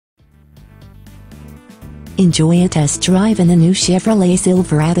Enjoy a test drive in the new Chevrolet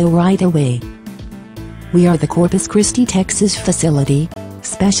Silverado right away. We are the Corpus Christi, Texas facility,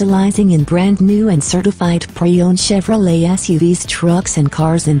 specializing in brand new and certified pre-owned Chevrolet SUVs, trucks and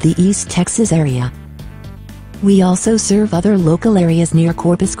cars in the East Texas area. We also serve other local areas near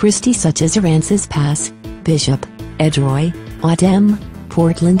Corpus Christi such as Aransas Pass, Bishop, Edroy, Odem,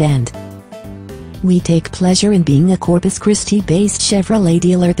 Portland and we take pleasure in being a Corpus Christi-based Chevrolet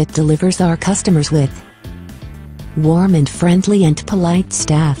dealer that delivers our customers with warm and friendly and polite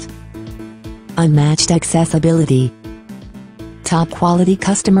staff, unmatched accessibility, top-quality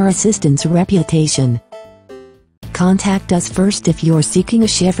customer assistance reputation. Contact us first if you're seeking a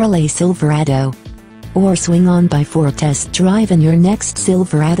Chevrolet Silverado, or swing on by for a test drive in your next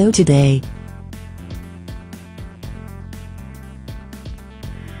Silverado today.